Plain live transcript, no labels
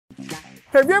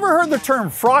Have you ever heard the term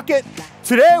Frocket?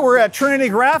 Today we're at Trinity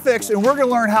Graphics and we're going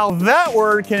to learn how that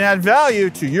word can add value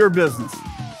to your business.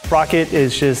 Frocket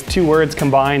is just two words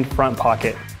combined, front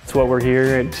pocket. It's what we're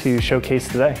here to showcase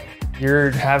today.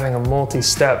 You're having a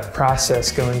multi-step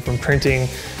process going from printing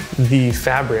the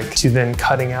fabric to then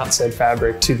cutting out said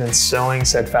fabric to then sewing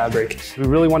said fabric. We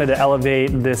really wanted to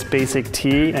elevate this basic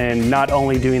tee and not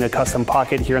only doing a custom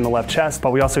pocket here in the left chest,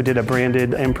 but we also did a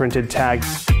branded imprinted tag.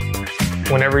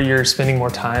 Whenever you're spending more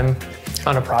time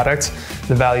on a product,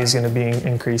 the value is going to be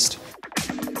increased.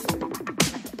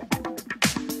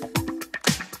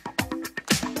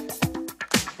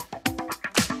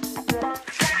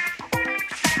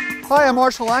 Hi, I'm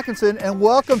Marshall Atkinson and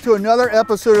welcome to another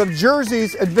episode of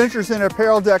JERZEES Adventures in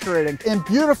Apparel Decorating in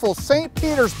beautiful St.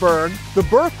 Petersburg, the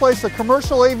birthplace of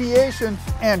commercial aviation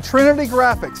and Trinity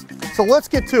Graphics. So let's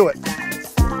get to it.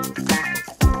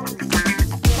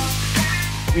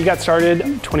 We got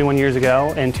started 21 years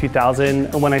ago in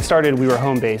 2000. When I started, we were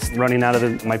home-based, running out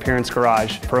of my parents'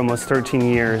 garage for almost 13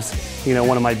 years. You know,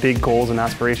 one of my big goals and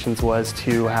aspirations was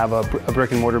to have a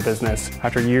brick and mortar business.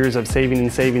 After years of saving,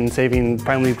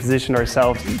 finally positioned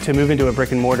ourselves to move into a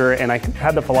brick and mortar, and I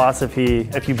had the philosophy,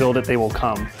 if you build it, they will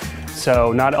come.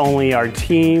 So not only our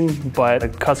team,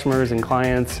 but customers and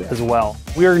clients as well.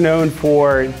 We are known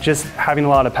for just having a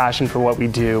lot of passion for what we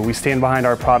do. We stand behind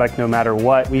our product no matter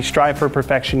what. We strive for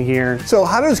perfection here. So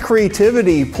how does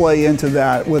creativity play into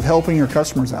that with helping your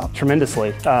customers out?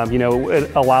 Tremendously. You know,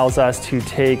 it allows us to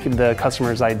take the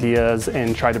customer's ideas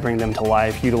and try to bring them to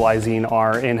life utilizing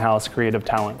our in-house creative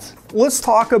talents. Let's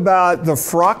talk about the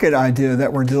Frocket idea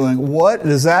that we're doing. What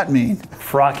does that mean?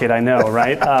 Frocket, I know,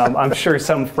 right? I'm sure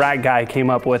some frat guy came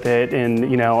up with it and,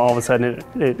 you know, all of a sudden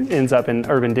it ends up in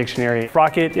Urban Dictionary.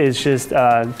 Frocket is just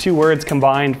two words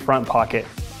combined, front pocket.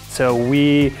 So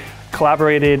we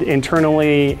collaborated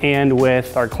internally and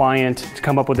with our client to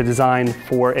come up with a design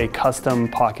for a custom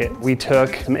pocket. We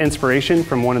took some inspiration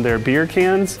from one of their beer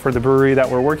cans for the brewery that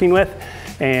we're working with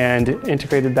and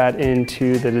integrated that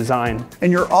into the design.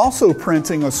 And you're also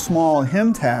printing a small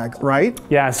hem tag, right?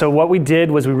 Yeah, so what we did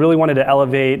was we really wanted to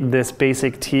elevate this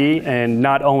basic tee and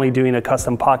not only doing a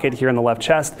custom pocket here in the left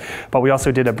chest, but we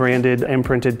also did a branded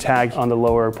imprinted tag on the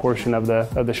lower portion of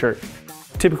the shirt.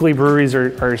 Typically breweries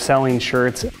are selling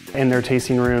shirts in their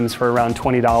tasting rooms for around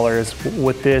 $20.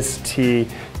 With this tee, you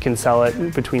can sell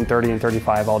it between $30 and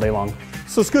 $35 all day long.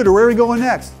 So Scooter, where are we going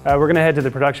next? We're gonna head to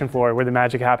the production floor where the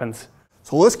magic happens.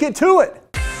 So let's get to it.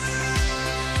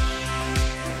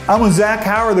 I'm with Zach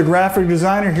Howard, the graphic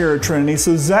designer here at Trinity.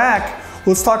 So Zach,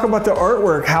 let's talk about the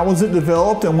artwork. How was it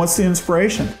developed and what's the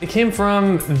inspiration? It came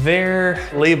from their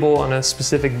label on a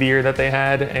specific beer that they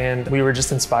had, and we were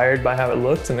just inspired by how it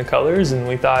looked and the colors, and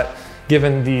we thought,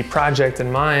 given the project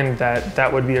in mind, that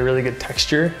that would be a really good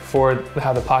texture for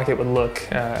how the pocket would look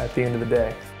at the end of the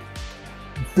day.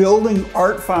 Building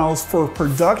art files for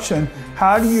production,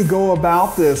 how do you go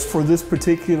about this for this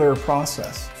particular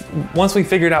process? Once we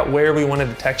figured out where we wanted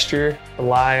the texture to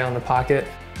lie on the pocket,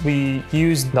 we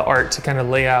used the art to kind of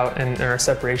lay out and our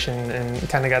separation and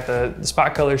kind of got the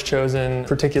spot colors chosen,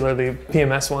 particularly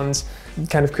PMS ones,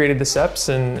 kind of created the steps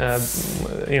and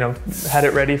you know, had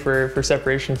it ready for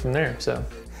separation from there. So.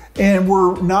 And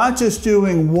we're not just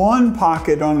doing one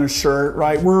pocket on a shirt,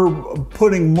 right? We're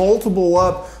putting multiple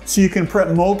up so you can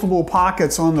print multiple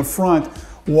pockets on the front.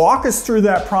 Walk us through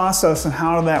that process and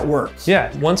how that works.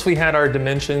 Yeah, once we had our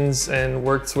dimensions and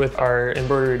worked with our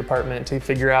embroidery department to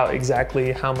figure out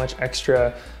exactly how much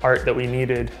extra art that we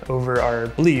needed over our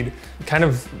bleed, kind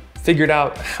of figured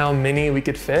out how many we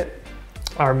could fit,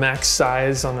 our max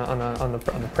size on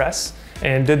the press,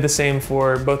 and did the same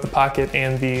for both the pocket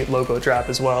and the logo drop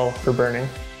as well for burning.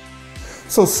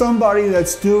 So somebody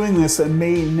that's doing this that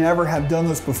may never have done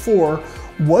this before,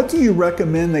 what do you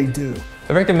recommend they do?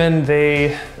 I recommend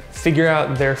they figure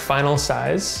out their final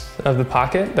size of the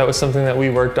pocket. That was something that we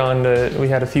worked on. We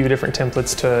had a few different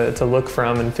templates to look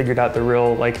from and figured out the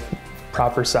real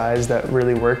proper size that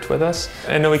really worked with us.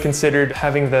 I know we considered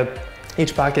having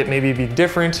each pocket maybe be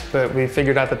different, but we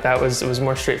figured out that it was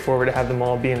more straightforward to have them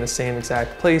all be in the same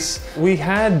exact place. We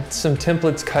had some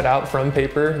templates cut out from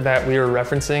paper that we were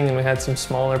referencing, and we had some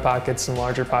smaller pockets, some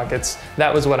larger pockets.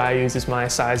 That was what I used as my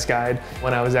size guide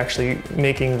when I was actually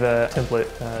making the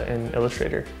template in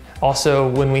Illustrator. Also,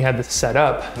 when we had this set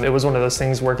up, it was one of those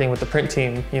things working with the print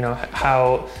team,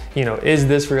 how, is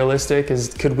this realistic?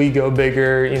 Could we go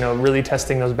bigger? Really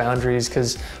testing those boundaries,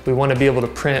 because we want to be able to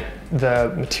print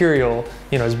the material,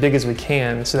 as big as we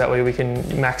can, so that way we can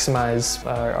maximize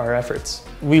our efforts.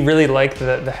 We really like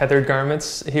the heathered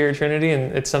garments here at Trinity,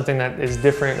 and it's something that is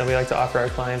different that we like to offer our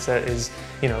clients that is,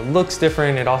 looks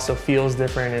different, it also feels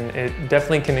different, and it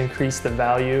definitely can increase the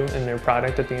value in their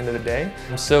product at the end of the day.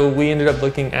 So we ended up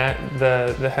looking at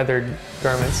the heathered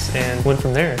garments and went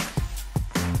from there.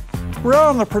 We're out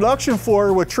on the production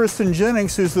floor with Tristan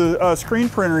Jennings, who's the screen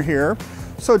printer here.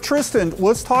 So Tristan,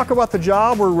 let's talk about the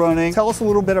job we're running. Tell us a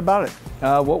little bit about it.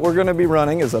 What we're going to be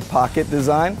running is a pocket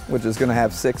design, which is going to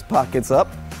have 6 pockets up.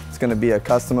 It's going to be a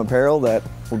custom apparel that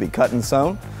will be cut and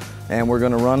sewn. And we're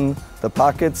going to run the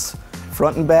pockets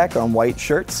front and back on white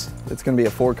shirts. It's going to be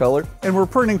a 4-color. And we're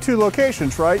printing 2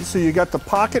 locations, right? So you got the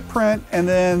pocket print and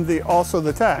then also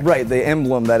the tag. Right, the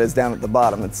emblem that is down at the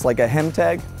bottom. It's like a hem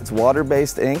tag. It's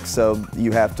water-based ink, so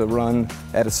you have to run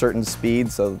at a certain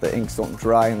speed so that the inks don't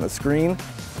dry in the screen.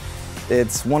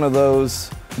 It's one of those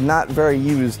not very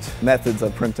used methods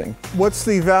of printing. What's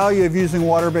the value of using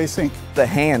water-based ink? The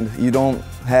hand, you don't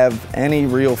have any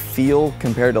real feel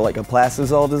compared to like a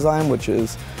plastisol design, which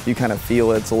is, you kind of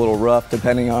feel it's a little rough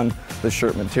depending on the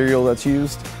shirt material that's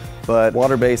used. But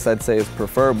water-based, I'd say, is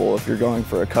preferable if you're going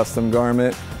for a custom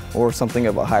garment or something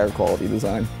of a higher quality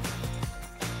design.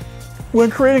 When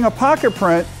creating a pocket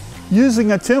print,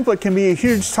 using a template can be a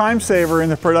huge time saver in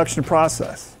the production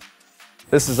process.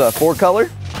 This is a 4-color.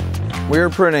 We're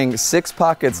printing 6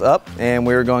 pockets up, and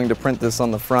we're going to print this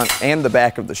on the front and the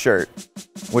back of the shirt,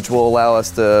 which will allow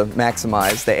us to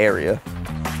maximize the area.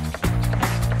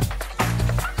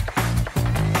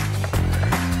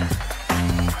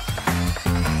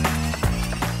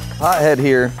 Hothead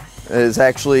here is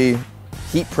actually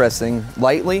heat pressing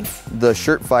lightly the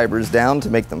shirt fibers down to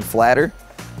make them flatter,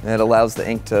 and it allows the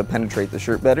ink to penetrate the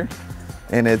shirt better.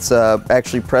 And it's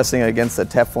actually pressing against a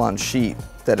Teflon sheet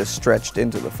that is stretched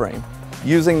into the frame.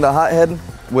 Using the hothead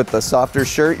with the softer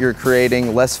shirt, you're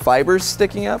creating less fibers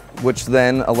sticking up, which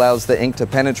then allows the ink to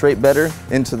penetrate better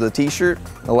into the t-shirt,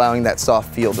 allowing that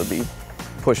soft feel to be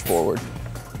pushed forward.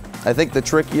 I think the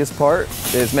trickiest part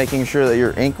is making sure that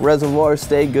your ink reservoirs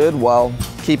stay good while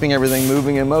keeping everything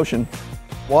moving in motion.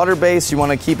 Water-based, you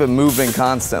want to keep it moving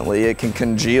constantly. It can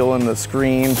congeal in the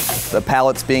screen. The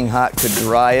palettes being hot could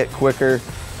dry it quicker.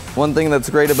 One thing that's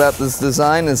great about this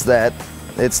design is that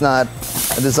it's not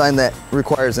a design that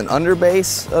requires an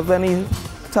underbase of any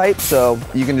type, so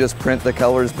you can just print the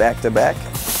colors back to back.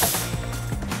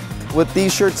 With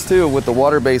these shirts too, with the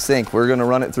water-based ink, we're going to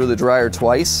run it through the dryer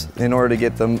twice in order to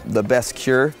get the best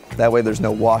cure. That way there's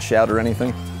no washout or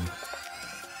anything.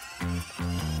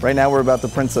 Right now we're about to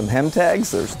print some hem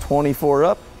tags. There's 24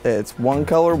 up. It's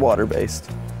 1-color water-based.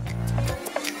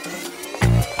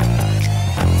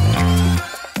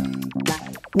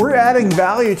 We're adding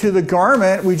value to the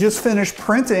garment. We just finished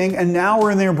printing, and now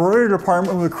we're in the embroidery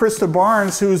department with Krista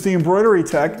Barnes, who is the embroidery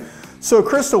tech. So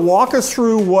Krista, walk us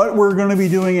through what we're going to be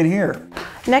doing in here.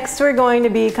 Next, we're going to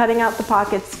be cutting out the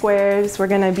pocket squares. We're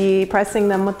going to be pressing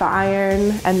them with the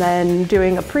iron and then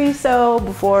doing a pre-sew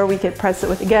before we could press it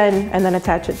with again and then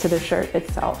attach it to the shirt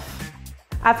itself.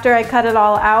 After I cut it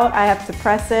all out, I have to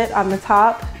press it on the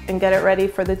top and get it ready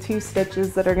for the 2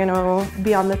 stitches that are going to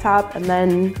be on the top, and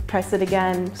then press it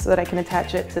again so that I can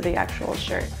attach it to the actual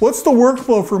shirt. What's the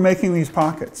workflow for making these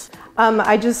pockets?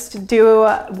 I just do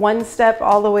 1 step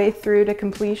all the way through to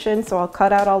completion. So I'll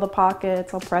cut out all the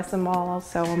pockets, I'll press them all, I'll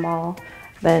sew them all,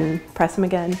 then press them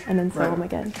again, and then sew them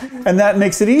again. And that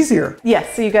makes it easier.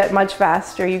 Yes, so you get much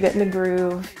faster, you get in the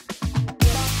groove.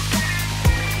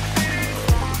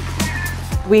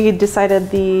 We decided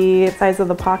the size of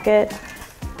the pocket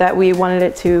that we wanted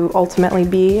it to ultimately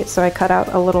be, so I cut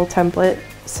out a little template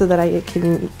so that I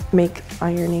can make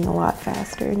ironing a lot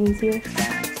faster and easier.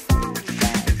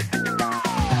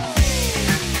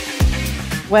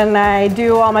 When I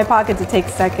do all my pockets, it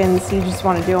takes seconds. You just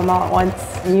want to do them all at once.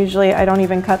 And usually I don't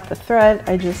even cut the thread.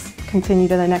 I just continue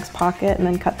to the next pocket and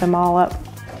then cut them all up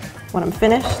when I'm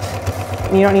finished.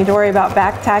 And you don't need to worry about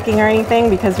back tacking or anything,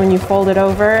 because when you fold it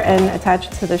over and attach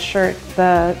it to the shirt,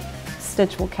 the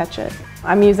stitch will catch it.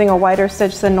 I'm using a wider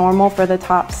stitch than normal for the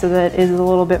top so that it is a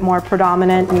little bit more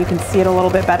predominant and you can see it a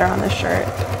little bit better on the shirt.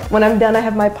 When I'm done, I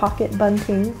have my pocket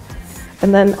bunting,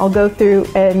 and then I'll go through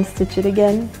and stitch it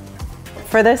again.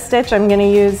 For this stitch, I'm going to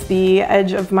use the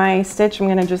edge of my stitch. I'm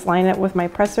going to just line it with my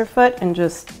presser foot and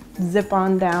just zip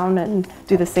on down and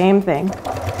do the same thing.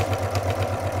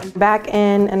 Back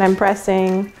in, and I'm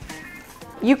pressing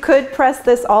You could press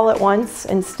this all at once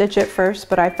and stitch it first,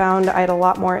 but I found I had a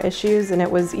lot more issues and it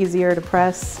was easier to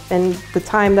press, and the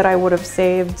time that I would have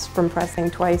saved from pressing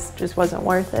twice just wasn't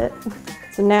worth it.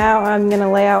 So now I'm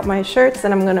gonna lay out my shirts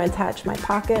and I'm gonna attach my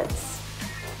pockets.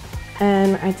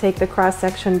 And I take the cross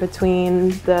section between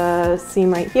the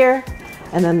seam right here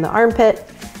and then the armpit,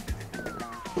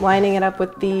 lining it up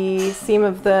with the seam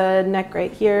of the neck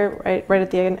right here, right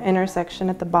at the intersection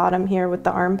at the bottom here with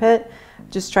the armpit.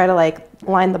 Just try to like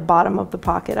line the bottom of the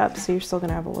pocket up so you're still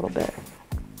gonna have a little bit.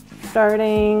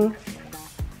 Starting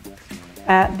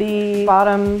at the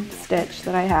bottom stitch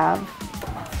that I have,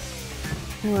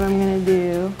 what I'm gonna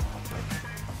do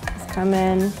is come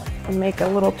in and make a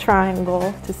little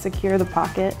triangle to secure the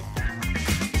pocket.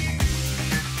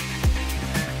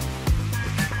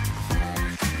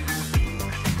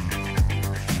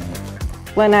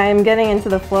 When I'm getting into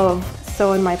the flow of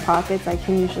sewing my pockets, I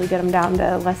can usually get them down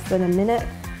to less than a minute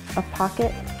a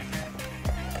pocket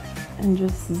and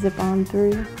just zip on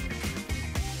through.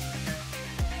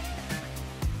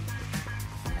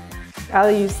 I'll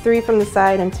use 3 from the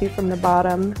side and 2 from the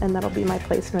bottom, and that'll be my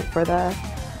placement for the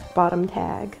bottom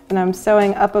tag. And I'm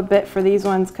sewing up a bit for these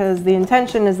ones because the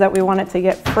intention is that we want it to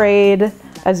get frayed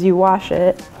as you wash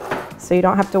it, so you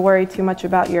don't have to worry too much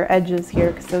about your edges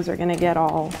here because those are going to get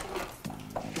all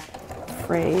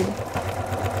frayed.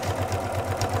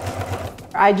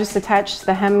 I just attached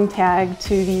the hem tag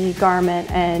to the garment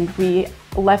and we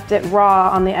left it raw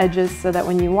on the edges so that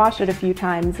when you wash it a few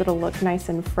times it'll look nice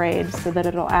and frayed, so that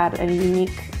it'll add a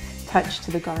unique touch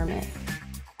to the garment.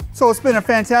 So it's been a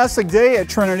fantastic day at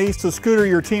Trinity. So Scooter,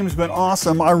 your team's been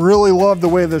awesome. I really love the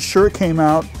way the shirt came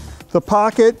out. The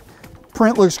pocket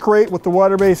print looks great with the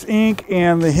water-based ink,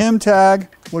 and the hem tag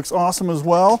looks awesome as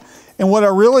well. And what I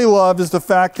really love is the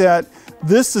fact that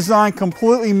this design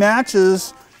completely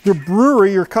matches your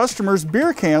brewery, your customer's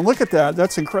beer can. Look at that,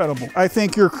 that's incredible. I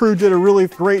think your crew did a really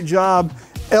great job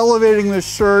elevating this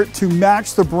shirt to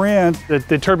match the brand.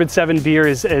 The Turbid 7 beer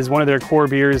is one of their core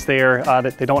beers there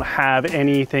that they don't have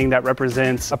anything that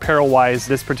represents apparel-wise.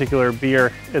 This particular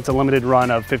beer, it's a limited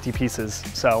run of 50 pieces,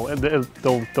 so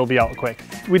they'll be out quick.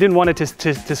 We didn't want it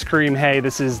to scream, hey,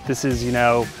 this is you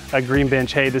know, a green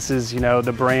bench, hey, this is, you know,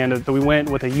 the brand. We went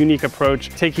with a unique approach,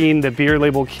 taking the beer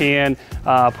label can,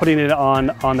 putting it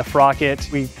on the Frocket.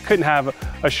 We couldn't have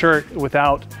a shirt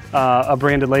without a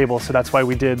branded label, so that's why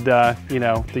we did you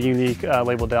know, the unique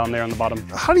label down there on the bottom.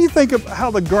 How do you think of how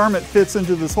the garment fits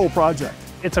into this whole project?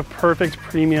 It's a perfect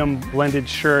premium blended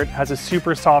shirt, has a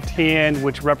super soft hand,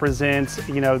 which represents,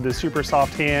 you know, the super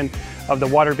soft hand of the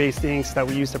water-based inks that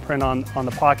we use to print on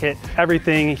the pocket.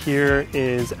 Everything here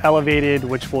is elevated,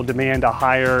 which will demand a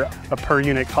higher per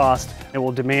unit cost. It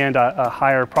will demand a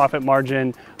higher profit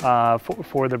margin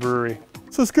for the brewery.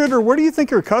 So Scooter, what do you think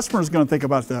your customer is going to think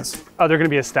about this? Oh, they're going to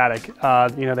be ecstatic.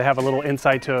 You know, they have a little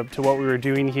insight to what we were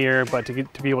doing here, but to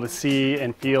be able to see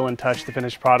and feel and touch the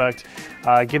finished product,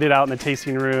 get it out in the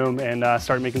tasting room and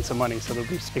start making some money. So they'll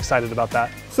be excited about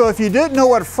that. So if you didn't know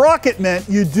what Frocket meant,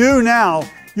 you do now.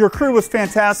 Your crew was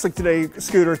fantastic today,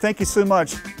 Scooter. Thank you so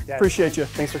much. Yes. Appreciate you.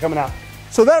 Thanks for coming out.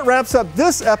 So that wraps up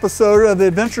this episode of the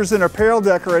Adventures in Apparel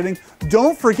Decorating.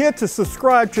 Don't forget to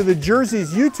subscribe to the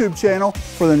JERZEES YouTube channel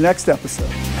for the next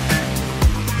episode.